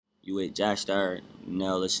You with Josh Star,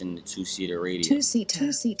 now listening to Two Seater Radio.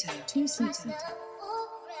 Two-seater.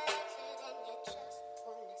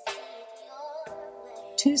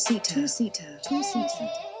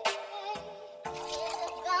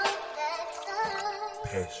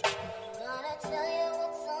 Passion.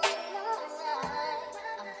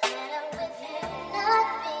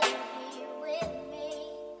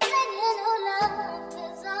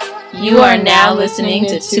 You are now listening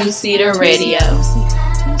to Two Seater Radio.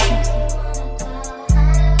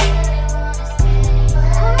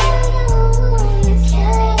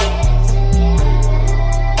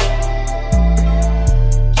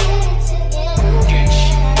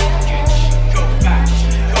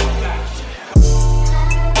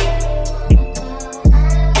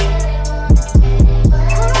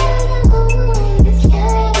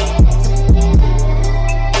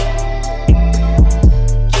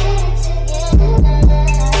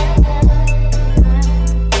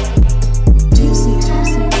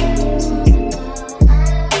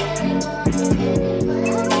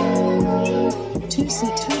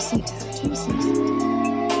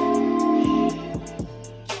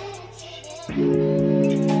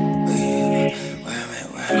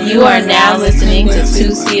 You are now listening to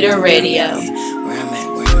Two Seater Radio.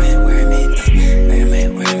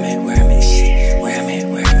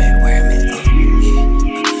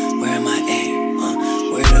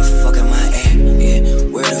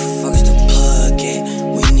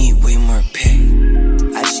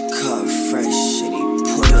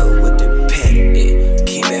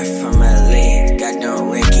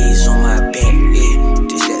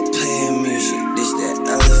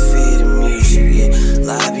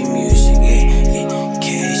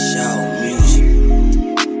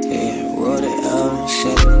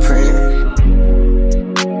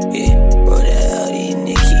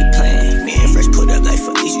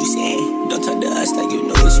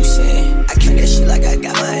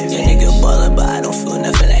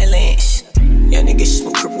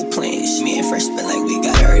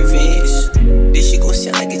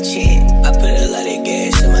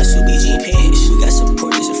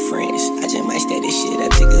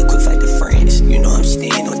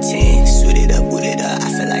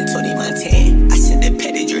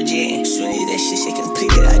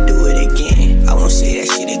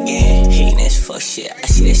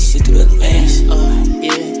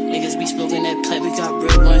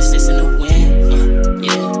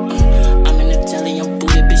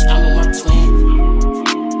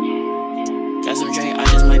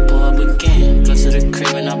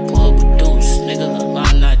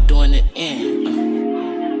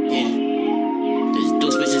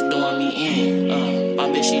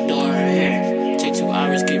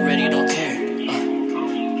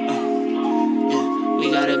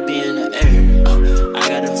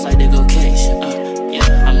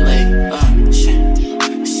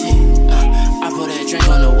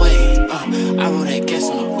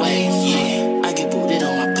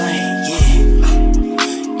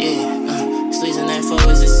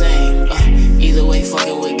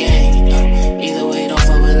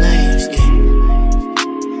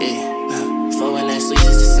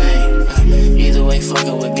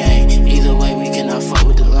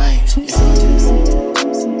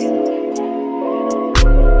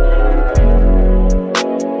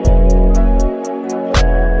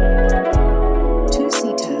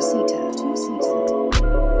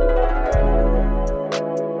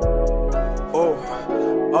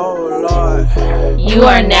 You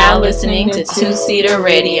are now listening to Two Seater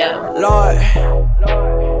Radio. Lord,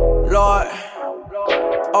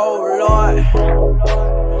 oh Lord,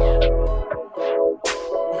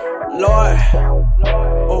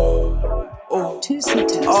 oh,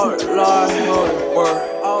 Two-seater. oh Lord,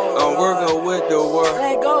 I'm working with the work.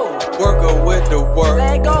 Working with the work.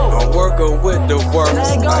 I'm working with the work.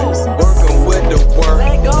 Working with the work.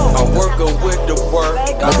 I'm working with the work.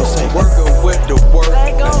 Working with the work.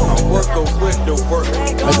 I'm working with the work.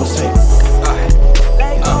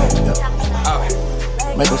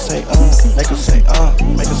 Make them say, make them say, make them say,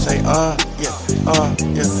 make them say,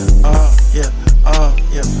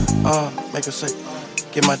 make them say,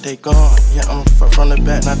 get my day gone. Yeah, I'm from the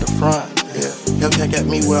back, not the front. Yeah, Hellcat got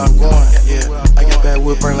me where I'm going. Yeah, I got bad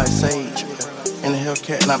wood burn like sage. And the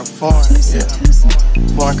Hellcat, not a foreign. Yeah,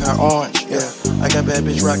 foreign car orange. Yeah, I got bad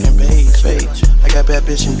bitch rockin' beige. I got bad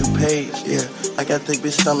bitch in DuPage. Yeah, I got thick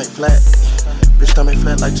bitch stomach flat. Bitch stomach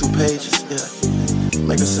flat like 2 pages. Yeah,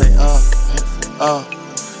 make her say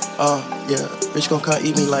yeah. Bitch gon' come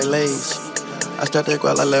eat me like Lay's. I start that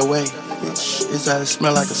guap like that way. Bitch, it's out, it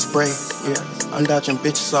smell like a spray. Yeah, I'm dodging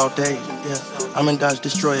bitches all day. Yeah, I'm in Dodge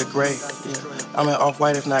Destroyer gray. Yeah, I'm an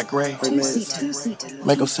off-white if not gray. Two-seater.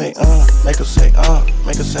 Make 'em say, make 'em say,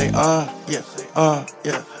 make 'em say,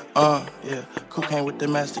 yeah. Cocaine with the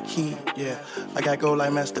master key, yeah. I got gold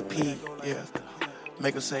like Master P, yeah.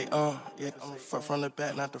 Make 'em say, yeah. From the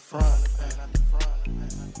back, not the front.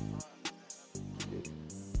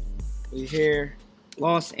 We here,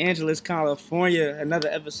 Los Angeles, California. Another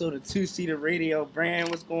episode of Two Seater Radio. Brand,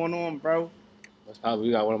 what's going on, bro? That's probably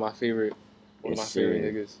we got one of my favorite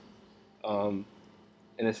niggas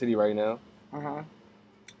in the city right now.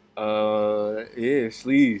 Yeah,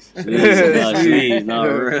 Sleaze. Sleaze, no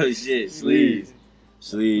real shit. Sleaze.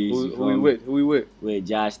 Who we with? With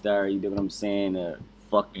Josh Star, you know what I'm saying? The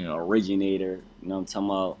fucking originator. You know what I'm talking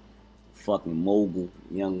about? Fucking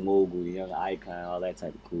young icon, all that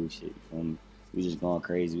type of cool shit. You feel me? We just going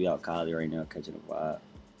crazy. We out Cali right now, catching a vibe.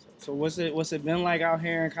 So what's it been like out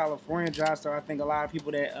here in California, Josh Star? I think a lot of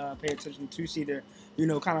people that pay attention to Two-Seater,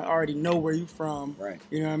 kind of already know where you from. Right.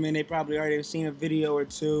 You know what I mean? They probably already seen a video or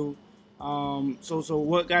two. So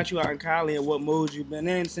what got you out in Cali, and what modes you been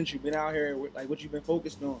in since you've been out here? Like, what you been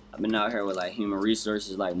focused on? I've been out here with like human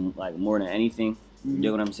resources, like more than anything. You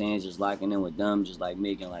know what I'm saying? Just locking in with them, just like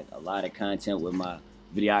making like a lot of content with my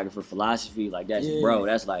videographer Philosophy. Like that's bro,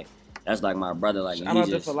 that's like my brother. Like shout out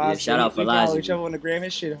to Philosophy. Shout out we Philosophy. follow each other on the gram.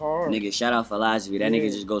 His shit hard. Nigga, shout out Philosophy. That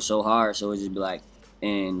nigga just goes so hard, so it just be like,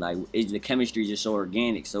 and like the chemistry just so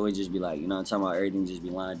organic, so it just be like, you know what I'm talking about? Everything just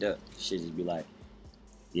be lined up. Shit just be like,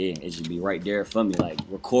 yeah, it just be right there for me. Like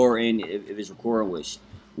recording, if it's recording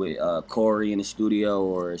with Corey in the studio,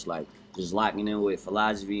 or it's like just locking in with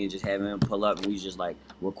Philosophy and just having him pull up and we just like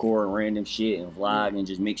record random shit and vlog and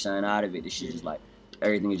just make something out of it. This shit just like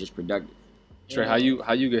everything is just productive. Trey, how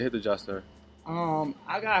you get hit to Josh Star?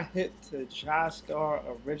 I got hit to Josh Star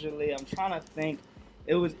originally. I'm trying to think.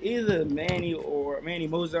 It was either Manny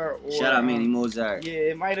Mozart or shout out Manny Mozart. Yeah,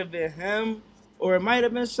 it might have been him or it might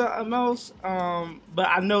have been something else. But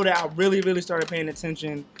I know that I really started paying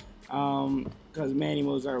attention because Manny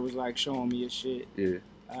Mozart was like showing me his shit. Yeah.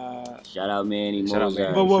 Shout out Manny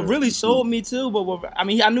Mozart. But what really sold me too, I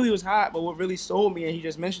knew he was hot, but what really sold me, and he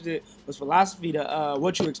just mentioned it, was Philosophy, the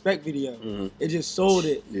What You Expect video. Mm-hmm. It just sold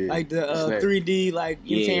it. Yeah. Like the 3D, like,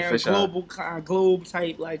 globe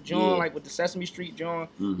type, like, John, like with the Sesame Street John,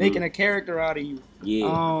 making a character out of you.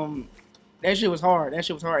 Yeah. That shit was hard.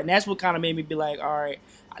 And that's what kind of made me be like, all right,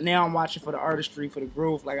 now I'm watching for the artistry, for the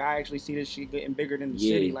growth. Like, I actually see this shit getting bigger than the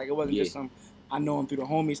city. Like, it wasn't just some, I know him through the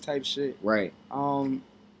homies type shit. Right.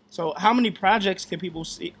 So how many projects can people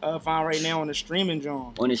find right now on the streaming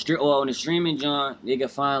John? On the streaming John, they can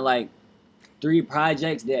find like 3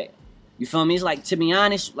 projects that, you feel me? It's like, to be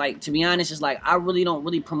honest, it's like I really don't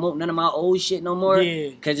really promote none of my old shit no more.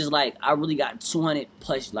 Yeah. Cause it's like I really got 200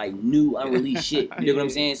 plus like new unreleased shit. You know what I'm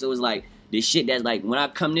saying? So it's like the shit that's like when I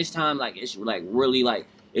come this time, like it's like really like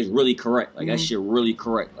it's really correct. Like that shit really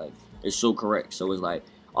correct. Like it's so correct. So it's like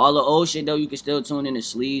all the old shit though, you can still tune in the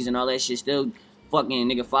Sleaze and all that shit still. Fucking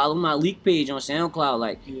nigga, follow my leak page on SoundCloud.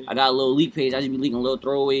 Like, I got a little leak page. I just be leaking little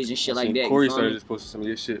throwaways and shit like that. Corey started just posting some of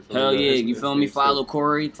your shit. Hell yeah, you feel me? Follow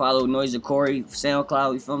Corey, follow Noise of Corey,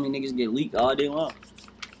 SoundCloud. You feel me? Niggas get leaked all day long.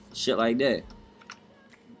 Shit like that.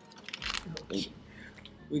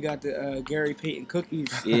 We got the Gary Payton cookies.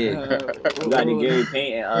 Yeah, we got the Gary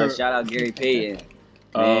Payton. Shout out Gary Payton.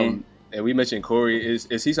 Man. And we mentioned Corey.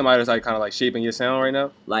 Is he somebody that's like kind of like shaping your sound right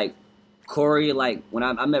now? Like. Corey, like, when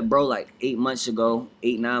I met bro, like, 9 months ago,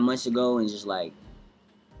 and just, like,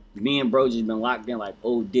 me and bro just been locked in, like,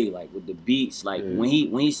 OD, like, with the beats. Like, when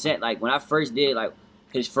he set, like, when I first did, like,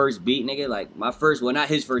 his first beat, nigga, like, not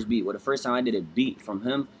his first beat, but the first time I did a beat from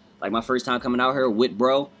him, like, my first time coming out here with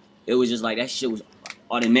bro, it was just, like, that shit was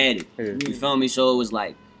automatic. Yeah. You feel me? So it was,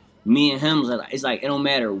 like, me and him, it's, like, it don't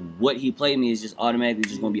matter what he played me, it's just automatically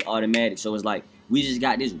just gonna be automatic. So it's, like, we just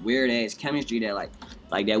got this weird-ass chemistry that, like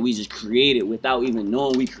that we just created without even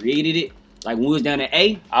knowing we created it. Like when we was down at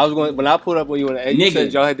A. When I pulled up when you were in A, you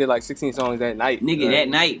said y'all had did like 16 songs that night. Nigga, that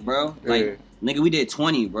night, bro. Like, nigga, we did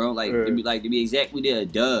 20, bro. Like, to be exact, we did a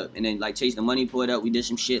dub. And then, like, Chase the Money pulled up. We did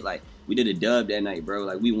some shit. Like, we did a dub that night, bro.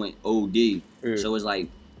 Like, we went OD. So it's like.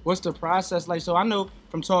 What's the process like? So I know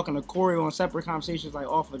from talking to Corey on separate conversations, like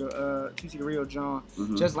off of the Two Seater Radio John,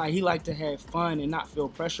 just like he like to have fun and not feel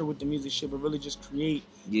pressure with the music shit, but really just create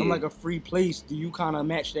from like a free place. Do you kind of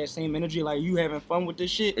match that same energy? Like you having fun with this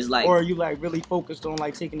shit, it's like, or are you like really focused on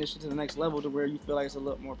like taking this shit to the next level to where you feel like it's a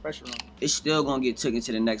little more pressure on? It's still gonna get taken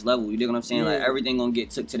to the next level. You dig what I'm saying? Like everything gonna get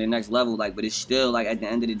took to the next level. Like, but it's still like at the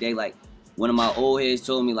end of the day, like. One of my old heads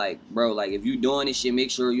told me, like, bro, like, if you doing this shit, make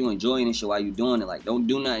sure you enjoying this shit while you doing it. Like, don't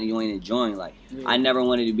do nothing you ain't enjoying. Like, I never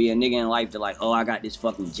wanted to be a nigga in life that, like, oh, I got this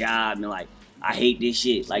fucking job and, like, I hate this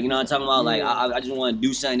shit. Like, you know what I'm talking about? Like, I just want to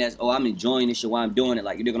do something that's, I'm enjoying this shit while I'm doing it.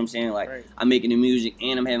 Like, you know what I'm saying? Like, I'm making the music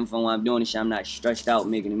and I'm having fun while I'm doing this shit. I'm not stressed out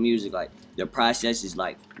making the music. Like, the process is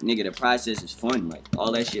like, nigga, the process is fun. Like,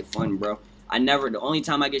 all that shit fun, bro. The only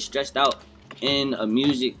time I get stressed out in a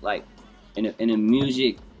music, like, in a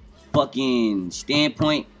music fucking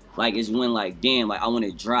standpoint, like, is when, like, damn, like, I want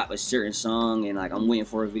to drop a certain song and, like, I'm waiting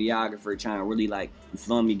for a videographer trying to really, like, you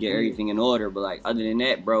feel me, get everything in order. But, like, other than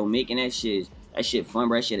that, bro, making that shit fun,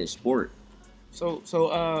 bro. That shit is sport. So,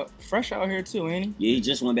 Fresh out here too, ain't he? Yeah, he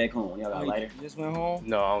just went back home. Y'all got a lighter? Just went home?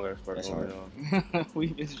 No, I don't got a spark. That's hard.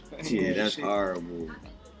 We've been yeah, that's horrible.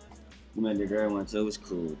 You met the girl one too. It was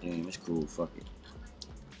cool. Damn, it's cool. Fuck it.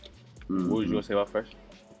 What was you gonna say about Fresh?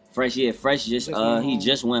 Fresh just he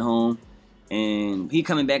just went home, and he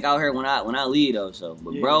coming back out here when I leave though. So,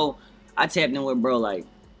 but bro, I tapped in with bro like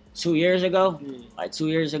 2 years ago. Like 2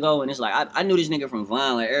 years ago, and it's like I knew this nigga from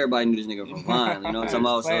Vine. Like everybody knew this nigga from Vine. You know what I'm talking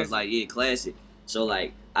about? So it's like classic. So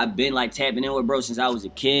like I've been like tapping in with bro since I was a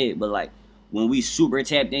kid. But like when we super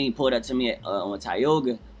tapped in, he pulled up to me on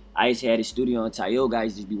Tioga. I used to have a studio on Tioga. I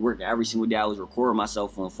used to just be working every single day. I was recording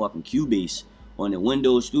myself on fucking Cubase on the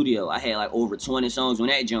Windows Studio. I had like over 20 songs on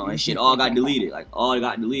that joint. And shit all got deleted. Like all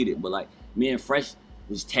got deleted. But like me and Fresh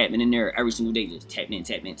was tapping in there every single day, just tapping in,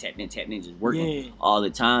 just working all the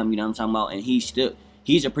time. You know what I'm talking about? And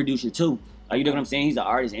he's a producer too. Like you know what I'm saying? He's an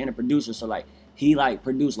artist and a producer. So like he like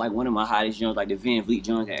produced like one of my hottest joints, like the Van Vliet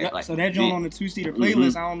joint. Like, so that joint on the 2-seater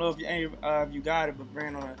playlist. I don't know if you got it, but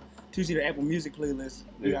ran on a 2-seater Apple Music playlist.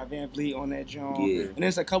 We got Van Vliet on that joint. Yeah. And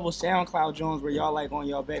there's a couple SoundCloud joints where y'all like on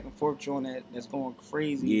y'all back and forth joint that's going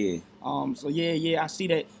crazy. Yeah. So I see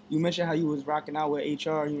that you mentioned how you was rocking out with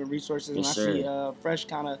HR Human Resources, and I see Fresh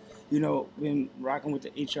kind of been rocking with the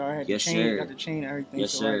HR, had the chain, got the chain and everything.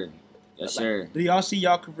 Yes, sir. Yes, sir. Do y'all see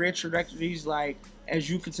y'all career trajectories like as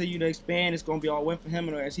you continue to expand, it's gonna be all win for him,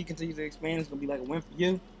 or as he continues to expand, it's gonna be like a win for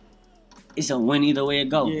you? It's a win either way it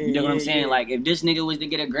go. You know what I'm saying? Like, if this nigga was to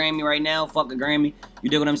get a Grammy right now, fuck a Grammy. You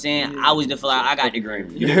know what I'm saying? I was the fly. I got the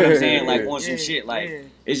Grammy. You know what I'm saying? Like, on some shit. Like,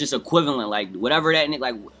 it's just equivalent. Like, whatever that nigga,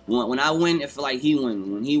 like, when I win, it feel like he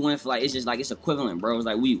win. When he win, feel like, it's just like, it's equivalent, bro. It's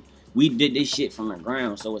like, we did this shit from the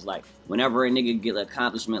ground. So it's like, whenever a nigga get an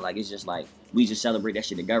accomplishment, like, it's just like, we just celebrate that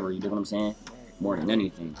shit together. You know what I'm saying? More than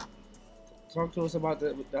anything. Talk to us about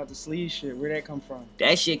the sleeve shit. Where'd that come from?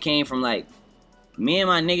 That shit came from, like, me and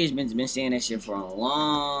my niggas been saying that shit for a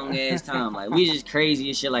long ass time. Like, we just crazy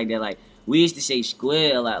and shit like that. Like, we used to say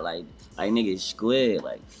squid a lot. Like niggas squid.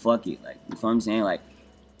 Like, fuck it. Like, you know what I'm saying? Like,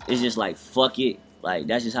 it's just like, fuck it. Like,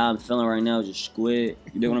 that's just how I'm feeling right now. Just squid.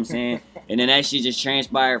 You know what I'm saying? And then that shit just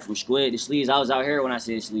transpired from squid to sleeves. I was out here when I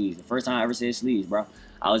said sleeves. The first time I ever said sleeves, bro.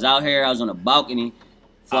 I was out here. I was on a balcony.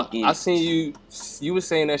 I seen you was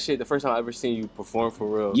saying that shit the first time I ever seen you perform for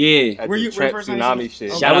real. Yeah. At the Trap Tsunami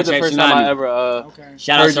shit. Shout out the first time I ever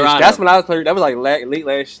Shout out Serato. That's when I was playing. That was like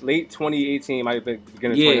late 2018, might have been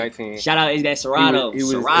beginning of 2019. Shout out is that Serato.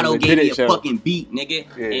 Serato gave me a fucking beat, nigga.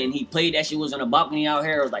 Yeah. And he played that shit was on a balcony out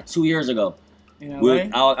here. It was like 2 years ago.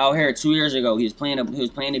 Out here 2 years ago. He was playing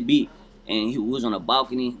the beat. And he was on a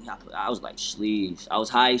balcony. I was like, sleeves. I was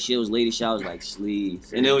high as shit. It was late as shit. I was like,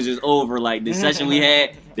 sleeves. And it was just over. Like, the session we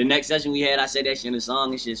had, the next session we had, I said that shit in the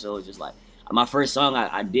song and shit. So it was just like, my first song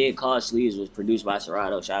I did call Sleeves was produced by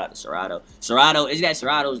Serato. Shout out to Serato.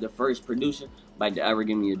 Serato's the first producer like to ever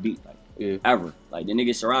give me a beat. Like, ever. Like, the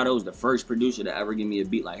nigga Serato's the first producer to ever give me a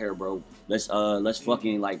beat. Like, here, bro, let's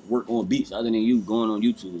fucking, like, work on beats other than you going on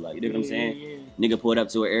YouTube. Like, you know what I'm saying? Yeah. Nigga pulled up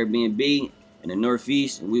to an Airbnb in the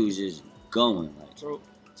Northeast, and we was just going. Like, so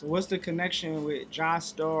what's the connection with Josh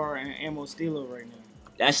Starr and Amo Stilo right now?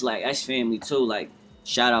 That's family too. Like,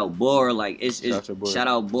 shout out Boar. Like, it's shout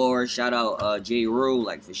out Boar. Shout out J. Rue.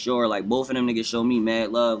 Like, for sure. Like, both of them niggas show me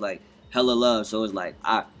mad love. Like, hella love. So it's like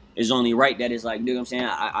it's only right that it's like, you know what I'm saying?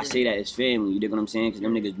 I say that it's family. You dig what I'm saying? Because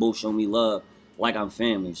them niggas both show me love. Like, I'm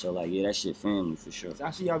family, so like, yeah, that shit family for sure. So I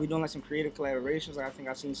see y'all be doing like some creative collaborations. Like, I think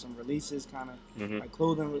I seen some releases, kind of like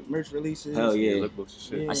clothing, merch releases. Hell yeah.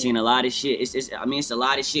 I seen a lot of shit. It's a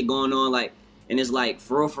lot of shit going on. Like, and it's like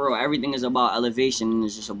for real, everything is about elevation, and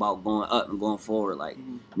it's just about going up and going forward. Like,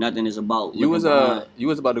 nothing is about. You was about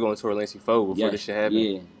to go on tour Lancey Foe before this shit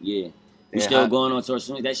happened. Yeah. We still going on tour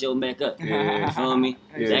soon as that shit will back up. Yeah. You feel me?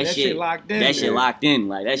 Yeah. That shit locked in. That shit locked in.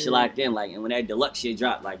 Like, that shit locked in. Like, and when that deluxe shit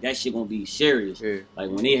drop, like, that shit gonna be serious. Yeah. Like,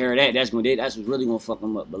 when they hear that, that's what's really gonna fuck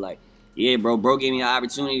them up. But like, yeah, bro gave me an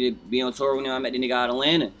opportunity to be on tour when I met the nigga out of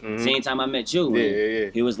Atlanta. Same time I met you. Yeah.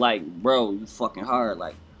 He was like, bro, you fucking hard.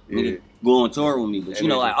 Like, nigga, go on tour with me. But you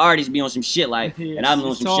know, like, artists be on some shit like, and I'm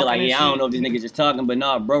on some shit like, I don't know if this nigga just talking, but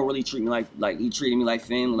nah, bro really treat me like he treated me like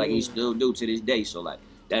family, like he still do to this day. So like,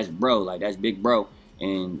 that's bro, like that's big bro,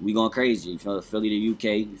 and we going crazy. You feel Philly to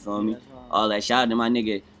UK, you feel me? All that. Shout out to my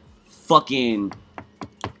nigga, fucking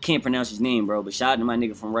can't pronounce his name, bro, but shout out to my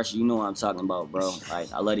nigga from Russia. You know what I'm talking about, bro.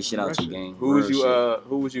 Like I love this shit out to you, gang. Who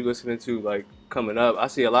was you listening to like coming up? I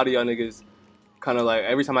see a lot of y'all niggas. Kind of like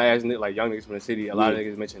every time I ask like young niggas from the city, a lot of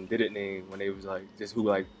niggas mention Did It name when they was like just who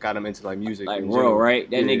like got them into like music. Like real, right?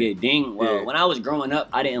 That nigga Ding. Well, when I was growing up,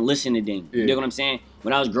 I didn't listen to Ding. You dig what I'm saying?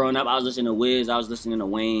 When I was growing up, I was listening to Wiz. I was listening to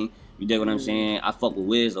Wayne. You dig what I'm saying? I fuck with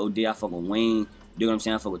Wiz, OD. I fuck with Wayne. You dig what I'm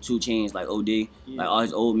saying? I fuck with 2 Chainz, like OD. Like all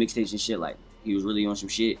his old mixtapes and shit. Like he was really on some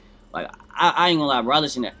shit. Like I ain't gonna lie, bro. I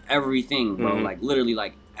listen to everything, bro. Like literally,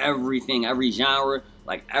 like everything, every genre,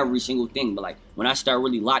 like every single thing. But like when I start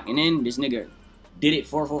really locking in, this nigga. Did it,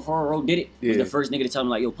 444 Did It. Was the first nigga to tell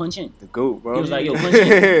me like, yo, punch in. The GOAT, bro. He was like, yo, punch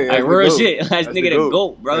in. Like real shit. Like nigga the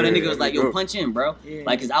GOAT, bro. That nigga was like, yo, punch in, bro.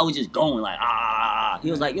 Like, cause I was just going like,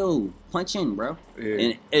 He was like, yo, punch in, bro.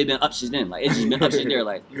 And it been up since then. Like it's just been up since there,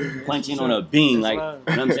 like punch in on a bean. Like, you know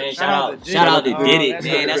what I'm saying? Shout out to Did It,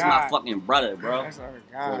 man. That's my fucking brother, bro.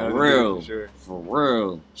 For real. For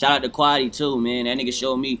real. Shout out to Quaddy too, man. That nigga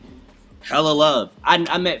showed me hella love.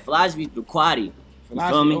 I met Philosophy through Quaddy. You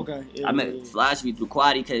feel me? Okay. I met Philosophy through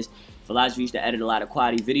Quaddy because Philosophy used to edit a lot of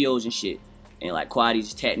Quaddy videos and shit. And like Quaddy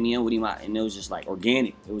just tapped me in with him, and it was just like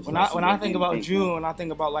organic. It was when I think about June, when I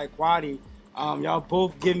think about like Quaddy, y'all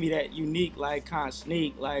both give me that unique like kind of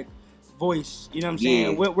sneak like voice. You know what I'm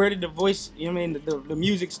saying? Where did the voice? You know what I mean? The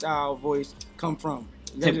music style voice come from?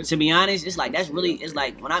 To be honest, it's like that's really it's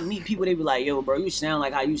like when I meet people, they be like, "Yo, bro, you sound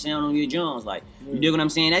like how you sound on your Jones." Like you dig what I'm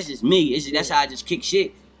saying? That's just me. That's how I just kick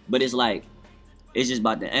shit. But it's like. It's just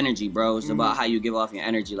about the energy, bro. It's about how you give off your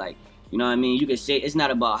energy. Like, you know what I mean? You can say, it's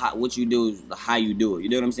not about what you do, it's how you do it. You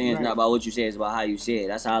know what I'm saying? Right. It's not about what you say, it's about how you say it.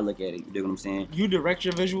 That's how I look at it. You know what I'm saying? You direct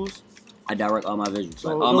your visuals? I direct all my visuals.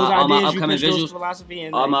 So like, all my upcoming visuals. Philosophy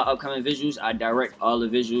and all my upcoming visuals, I direct all the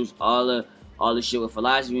visuals, all the shit with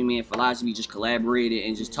Philosophy. Me and Philosophy just collaborated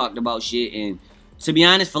and just talked about shit. And to be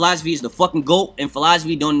honest, Philosophy is the fucking GOAT, and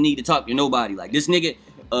Philosophy don't need to talk to nobody. Like, this nigga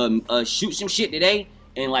shoot some shit today,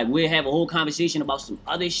 and like we'll have a whole conversation about some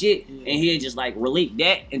other shit, and he'll just like relate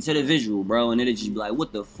that into the visual, bro, and it'll just be like,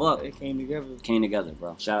 what the fuck? It came together. Came together,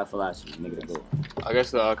 bro. Shout out Philosophy, nigga the GOAT. I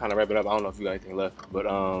guess to kind of wrap it up, I don't know if you got anything left, but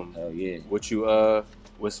what you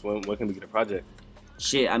when can we get a project?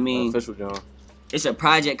 Shit, I mean, official John. It's a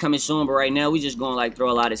project coming soon, but right now we just gonna like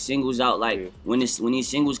throw a lot of singles out. Like when these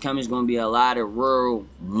singles come, it's gonna be a lot of real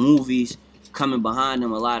movies coming behind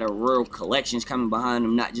them, a lot of real collections coming behind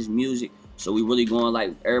them, not just music. So we really going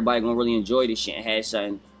like everybody gonna really enjoy this shit and have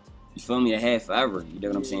something, you feel me, to have forever. You know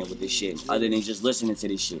what I'm saying with this shit, other than just listening to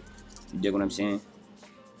this shit. You dig what I'm saying?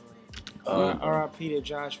 R.I.P. to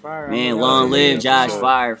Josh Fire. Man, long live Josh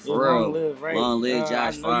Fire, for real. Long live, right? Long live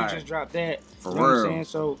Josh Fire. You just dropped that. For you know real. What I'm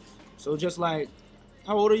saying? So just like,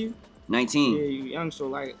 how old are you? 19. Yeah, you young. So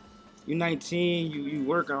like, you 19. You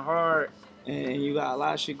working hard, and you got a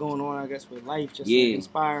lot of shit going on. I guess with life, just like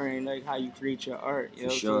inspiring, like how you create your art. You know,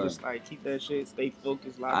 sure. So just like keep that shit, stay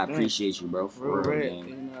focused. I appreciate you, bro. For real,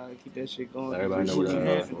 man. And keep that shit going. Everybody know where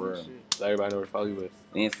to follow you with.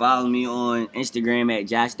 Man, follow me on Instagram at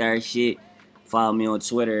JoshStarShit. Follow me on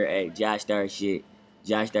Twitter at JoshStarShit.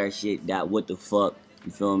 JoshStarShit.whatthefuck.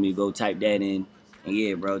 You feel me? Go type that in. And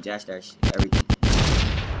yeah, bro, JoshStarShit. Everything.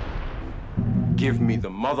 Give me the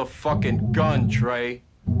motherfucking gun, Trey.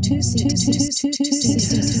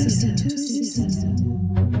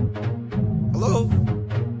 Hello?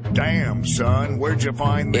 Damn, son, where'd you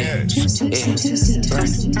find this? Burn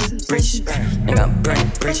bridge, and I'm burning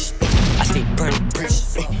bridge. I stay burning bridge.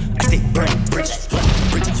 I stay burning bridge.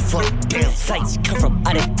 Bridges fuck down. Flights come from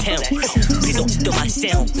out of town. Please don't steal my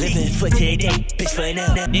sound. Living for today, bitch for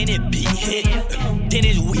now. Then it be hit, then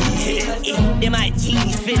it's weed hit. Then my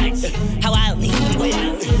jeans fit. How I lean with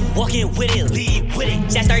it, walking with it, lead with it.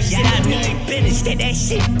 Just start shit, I mean business. Take that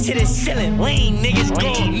shit to the ceiling. Lame niggas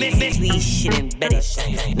gon' miss it. Leave shit embedded.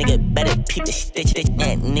 Nigga better peep the stitch.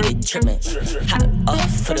 That nigga trippin'. Hot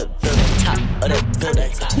off for the building, top of the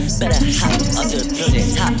building. Better hop up the building,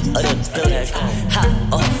 top of the building. Hop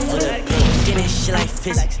off for the building. Getting shit like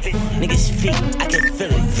physics. Niggas feet, I can feel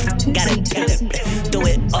it. Gotta get it. Throw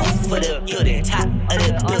it off for the building, top of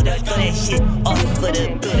the building. Throw that shit off for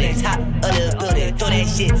the building, top of the building. Throw that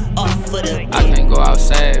shit off for the building. I can't go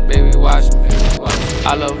outside, baby, watch me.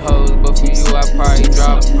 I love hoes, but for you, I probably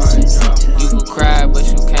drop. You could cry, but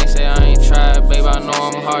you can't say I ain't tried. Babe, I know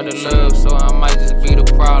I'm hard to love, so I might just be the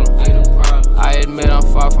problem. I admit I'm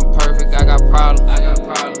far from perfect, I got problems.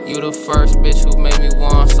 You the first bitch who made me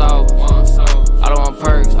want solve. I don't want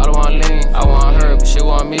perks, I don't want lean. I want her, but she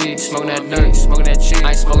want me. Smoking that dirt, smoking that cheap. I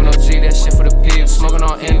ain't smoking no G, that shit for the people. Smoking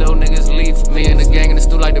on endo, niggas leave. Me and the gang in the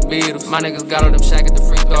stew like the Beatles. My niggas got all them shack at the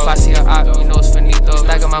free throw. If I see her out, you know it's finito.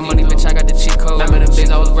 Stack up my money, bitch, I got the cheat code. Remember them days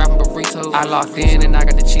I was rapping burritos. I locked in and I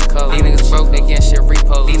got the cheat code. These niggas broke, they getting shit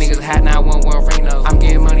repo. These niggas had 911 Reno. I'm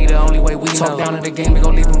getting money the only way we know. Talk down in the game, we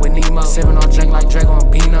gon' leave him with Nemo. Sippin' on drink like Draco and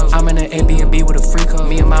Beano. I'm in an Airbnb with a free code.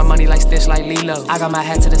 Me and my money like Stitch like Lilo. I got my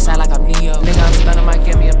hat to the side like I'm Neo. Nigga, I'm stunning, might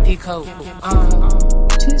give me a Pico.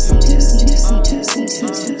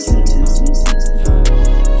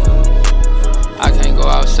 I can't go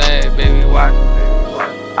outside, baby, watch me.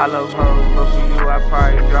 I love hoes, but for you, I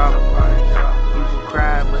probably drop it. You can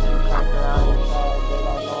cry, but you can't say I ain't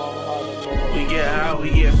sad. We get high, we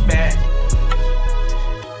get fat.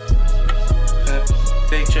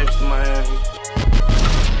 Take trips to Miami.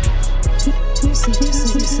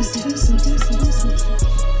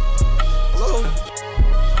 Hello?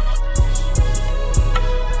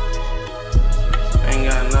 Ain't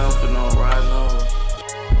got nothing for no ride, no.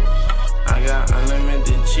 I got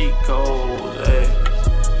unlimited cheat codes, ayy.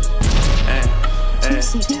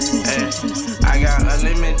 I got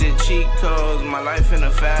unlimited cheat codes, my life in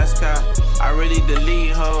a fast car. I really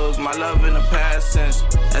delete hoes, my love in the past tense.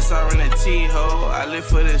 SR in a T-ho, I live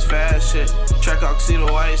for this fast shit. Track oxido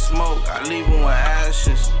white smoke, I leave them with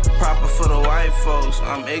ashes. Proper for the white folks,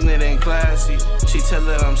 I'm ignorant and classy. She tell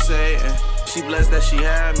that I'm Satan, she blessed that she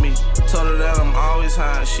had me. Told her that I'm always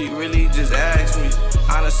high, she really just asked me.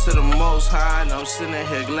 Honest to the most high, and I'm sitting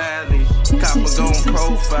here gladly. Copper gon'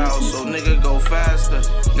 profile, so nigga go faster.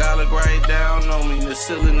 Gotta look right down on me, the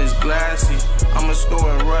ceiling is glassy. I'ma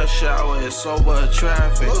score in rush hour, it's sober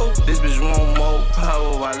traffic. This bitch want more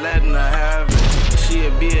power by letting her have it.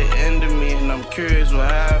 She'll be an end of me, and I'm curious what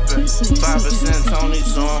happened. 5% Tony,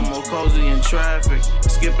 so I'm more cozy in traffic.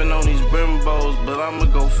 Skipping on these brimbos, but I'ma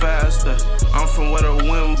go faster. I'm from where the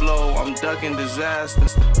wind blow, I'm ducking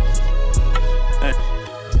disasters.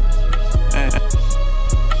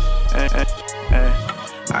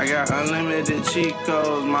 I got unlimited cheat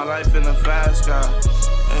codes, my life in a fast car.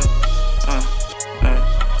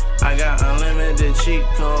 I got unlimited cheat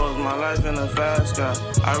codes, my life in a fast car.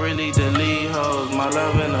 I really delete hoes, my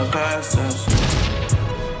love in the past tense.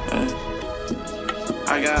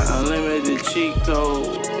 I got unlimited cheat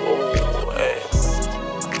codes.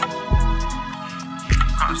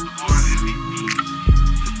 Across the board, MVP.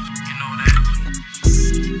 You know that.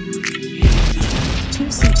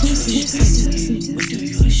 What do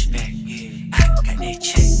you expect? I got that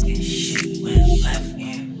check and shit went left.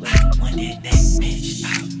 I want that neck, bitch. I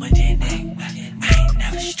want that neck. I ain't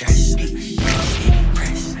never stressed.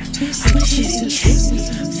 I'm shit in check.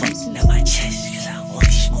 Fucking up my chest, cause I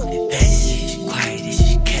only smoke the best. It's quiet as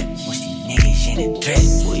it's kept. Most these niggas in a threat.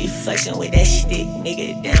 Boy, you flexing with that stick, nigga.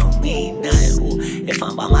 That don't mean nothing. Ooh, if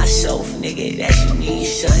I'm by myself, nigga, that should mean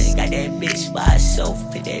something. Got that bitch by herself,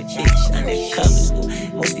 put that bitch undercover. Ooh,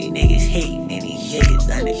 most these niggas hating, and these niggas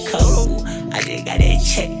undercover. Ooh, I just got that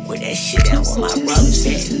check with that shit down with my brothers.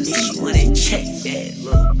 That bitch, you wanna check that?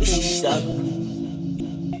 Little bitch, she stuck.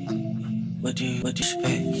 What do you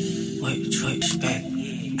expect? What you expect?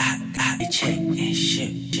 I got a check and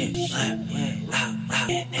shit left. Out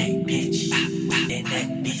in that bitch. Out in that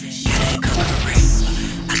bitch. Gotta come correct.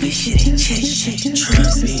 I be shit in check.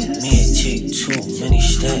 Tryna be me and take too many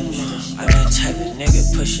steps. I'm the type of nigga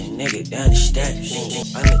pushing nigga down the steps.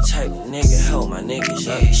 I'm the type of nigga help my niggas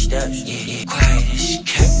up the steps. Quiet as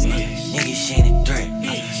kept. Niggas ain't a threat.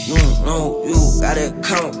 You know you gotta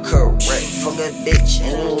come correct. Fuck a bitch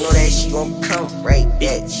and you know that she gon' come right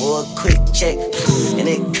back. For a quick check and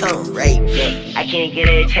it come right back. I can't get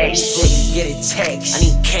a text, get a text. I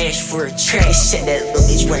need cash for a track. Said that little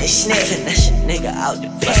bitch wanna snap. Finesse a nigga out the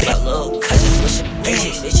back. My little cousin with some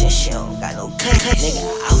basics, bitch, and she don't got no gun. Nigga,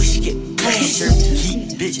 I always get pleasure.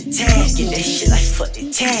 Keep bitch attached. Get that shit like fuck the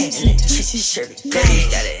tag. And the chicken serving glass.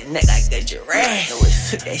 Got a neck like a giraffe. Know it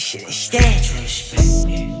flip that shit and stash.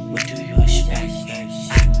 What do you expect?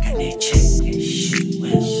 I got that check and shit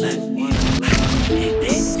went left. I want that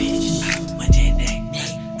bitch. I want that neck.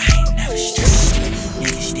 I ain't never stressed.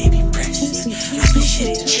 Niggas, they be pressed. I be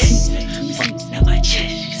shit